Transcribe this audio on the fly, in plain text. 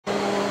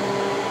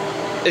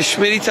If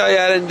Schmitty tell you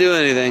I didn't do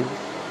anything,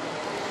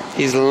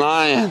 he's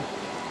lying.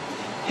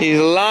 He's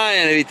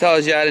lying if he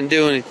tells you I didn't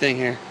do anything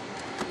here.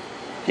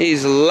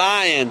 He's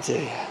lying to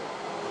you.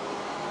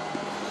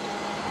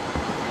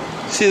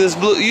 See this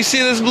blue? You see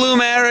this blue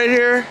mat right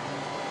here?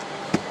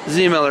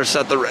 Z Miller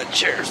set the red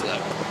chairs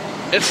up.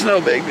 It's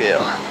no big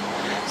deal.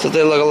 So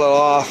they look a little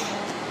off.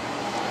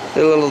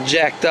 They're a little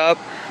jacked up.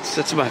 So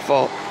it's my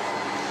fault.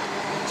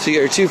 So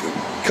you got your 2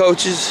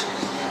 coaches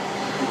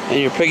and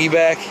your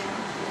piggyback.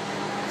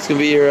 It's gonna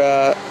be your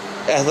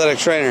athletic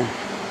trainer.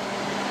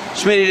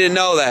 Schmitty didn't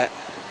know that.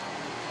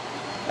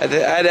 I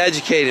had to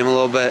educate him a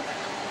little bit.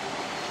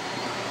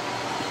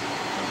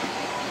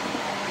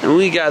 And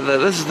we got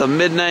this is the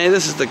midnight,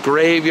 this is the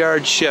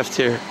graveyard shift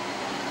here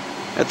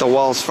at the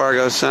Wells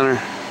Fargo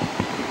Center.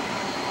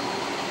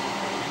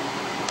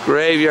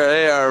 Graveyard,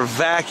 they are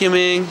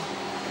vacuuming.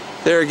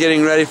 They're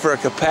getting ready for a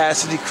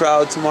capacity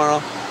crowd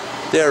tomorrow.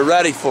 They're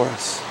ready for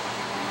us.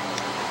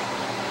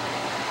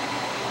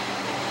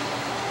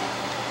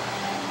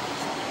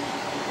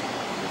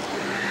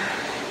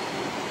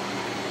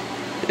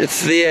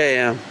 It's the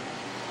AM.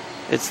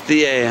 It's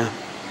the AM.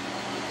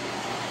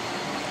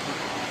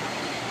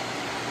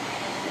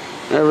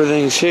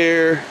 Everything's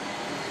here.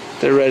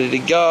 They're ready to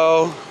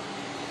go.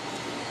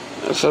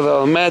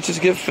 So the matches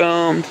get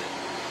filmed.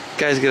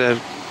 Guys get a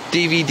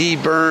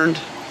DVD burned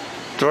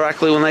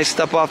directly when they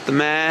step off the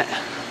mat.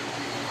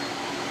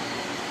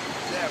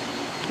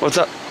 What's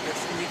up?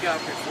 If we got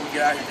before we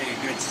get out here, take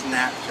a good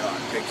snapshot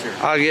picture.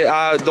 I'll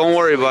get. Don't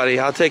worry, buddy.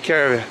 I'll take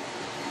care of you.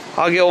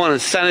 I'll get one and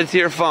send it to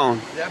your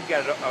phone. Deb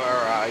got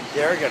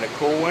Derek got a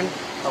cool one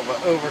of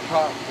an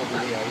overtop for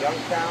the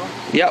Youngstown.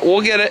 Yeah,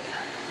 we'll get it.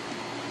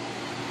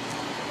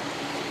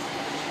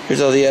 Here's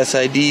all the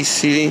SID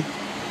seating.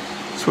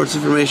 Sports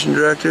information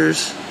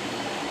directors.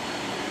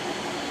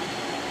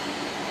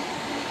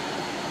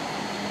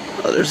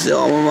 Oh, there's the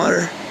alma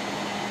mater.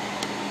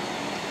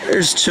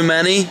 There's too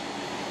many.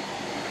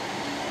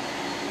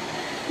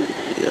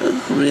 Yeah,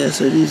 how many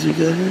SIDs we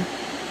got here?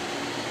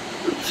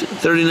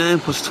 39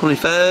 plus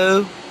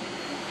 25.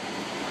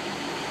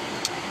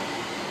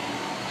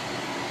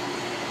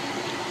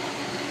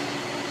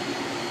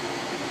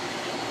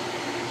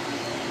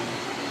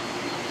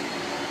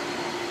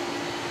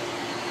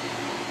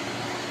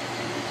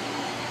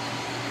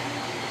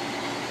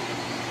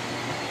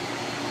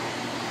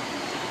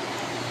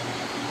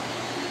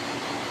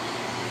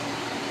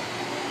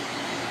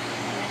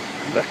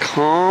 The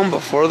calm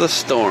before the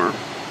storm.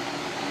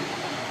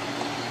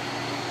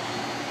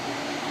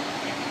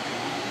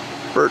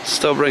 Bert's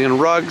still bringing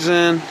rugs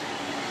in.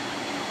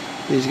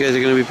 These guys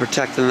are going to be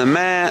protecting the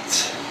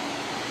mats.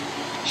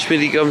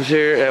 Schmitty comes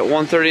here at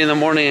 1:30 in the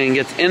morning and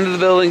gets into the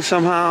building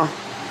somehow.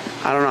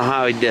 I don't know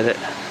how he did it.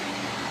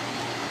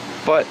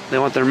 But they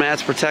want their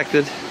mats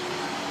protected.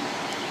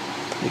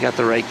 They got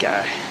the right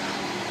guy.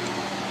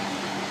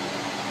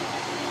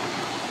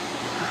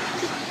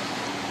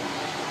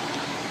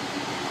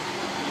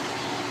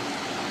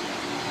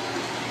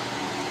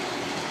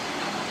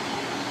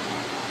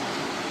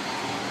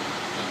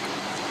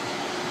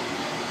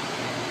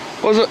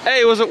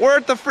 Was it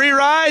worth the free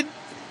ride?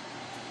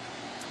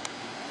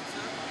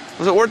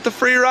 Was it worth the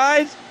free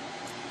ride?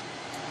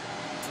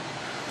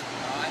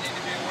 I need to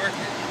be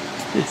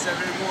working.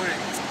 7 in the morning.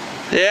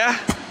 Yeah?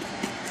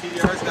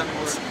 TDR's got me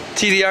working.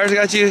 TDR's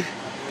got you?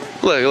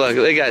 Look,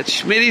 they got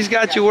Schmitty's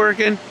got you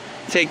working.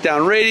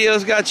 Takedown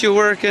Radio's got you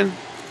working.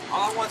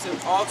 All I want is an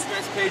all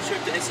expense paid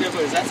trip to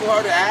NCAA. Is that too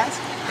hard to ask?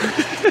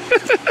 You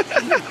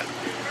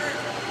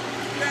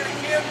gotta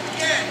give to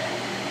get.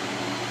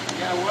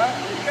 Yeah, what?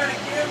 You gotta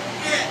give to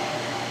get.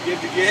 Give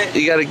to get.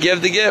 You gotta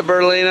give to get,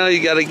 Berlino.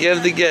 You gotta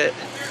give to get.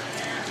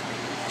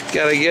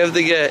 Gotta give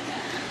to get.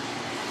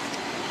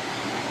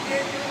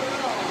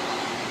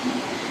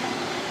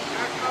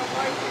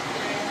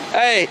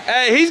 Hey,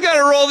 he's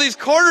gotta roll these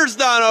quarters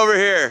down over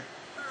here.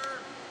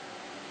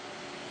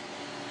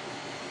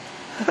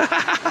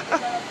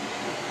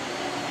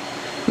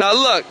 Now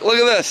look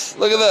at this.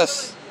 Look at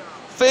this.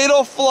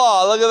 Fatal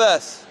flaw. Look at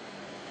this.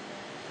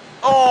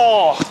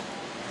 Oh,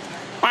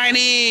 my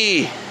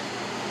knee.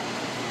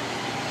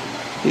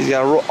 He's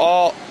got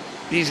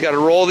to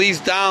roll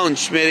these down,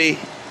 Schmitty.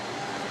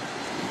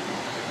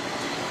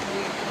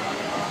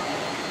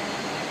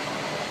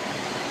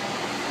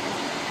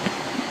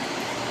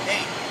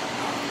 Hey,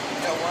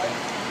 you know what?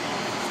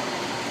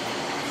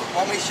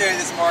 Let me show you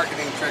this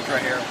marketing trick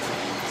right here.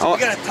 So we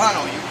got a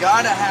tunnel. You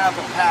gotta have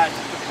a patch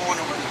at the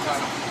corner of the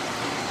tunnel.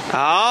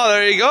 Oh,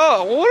 there you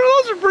go.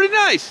 Well, those are pretty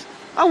nice.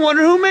 I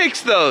wonder who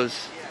makes those.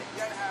 Yeah, you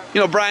gotta have.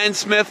 You know, Brian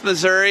Smith,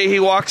 Missouri. He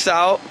walks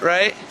out,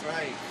 right? That's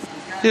right.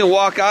 He'll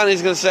walk out and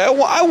he's gonna say,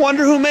 "I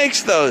wonder who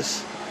makes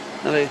those."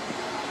 And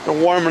they're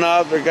warming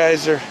up. Their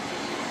guys they're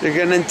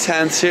getting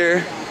intense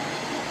here.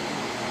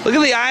 Look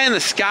at the eye in the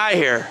sky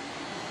here.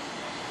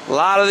 A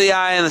lot of the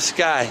eye in the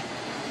sky.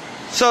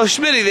 So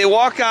Schmitty, they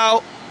walk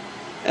out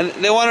and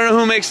they want to know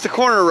who makes the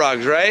corner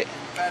rugs, right?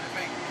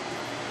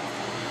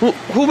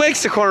 Who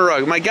makes the corner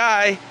rug? My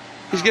guy.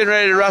 He's getting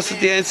ready to wrestle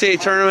at the NCAA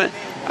tournament.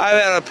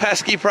 I've had a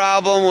pesky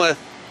problem with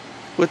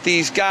with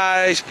these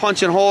guys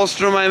punching holes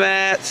through my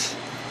mats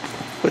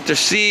with their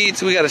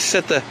seats. We got to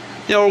set the,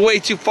 you know, we're way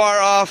too far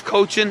off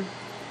coaching.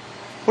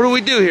 What do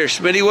we do here,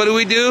 Smitty? What do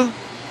we do?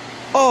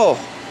 Oh,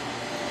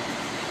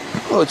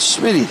 it's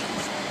Smitty.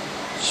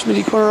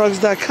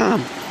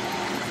 SmittyCornerRugs.com.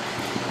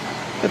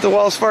 At the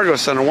Wells Fargo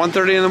Center,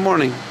 1:30 in the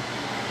morning.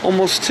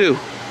 Almost 2.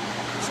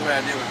 That's what I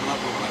do with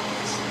love like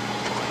this.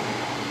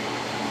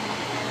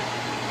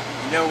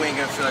 You know we ain't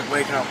gonna feel like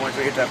waking up once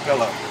we hit that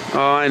pillow.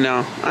 Oh, I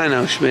know,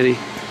 Schmitty.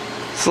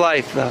 It's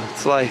life, though.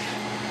 It's life.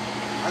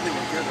 I think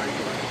we're good right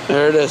here.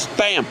 There it is.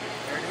 Bam.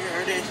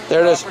 There it is.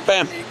 There it is.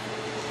 Bam.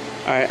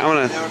 All right,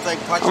 I'm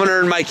gonna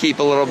earn my keep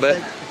a little bit.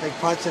 It's like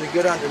punching a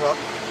good underhook.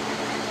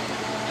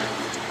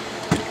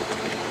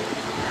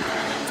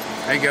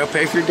 There you go.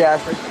 Pay for your gas.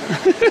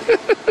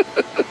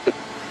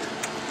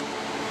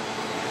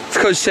 It's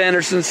Coach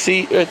Sanderson's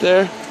seat right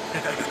there.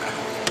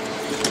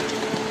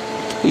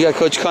 You got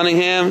Coach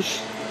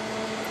Cunningham's.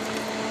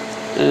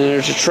 And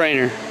there's a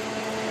trainer.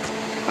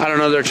 I don't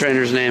know their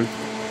trainer's name.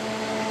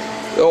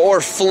 Or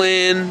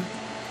Flynn.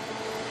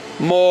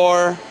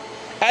 Moore.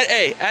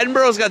 Hey,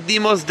 Edinburgh's got the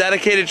most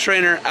dedicated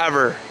trainer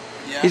ever.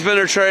 Yeah. He's been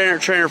their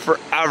trainer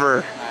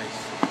forever.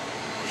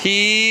 Nice.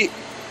 He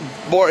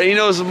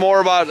knows more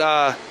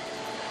about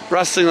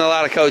wrestling than a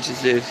lot of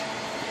coaches, dude.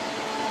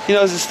 He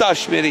knows his stuff,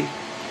 Schmitty.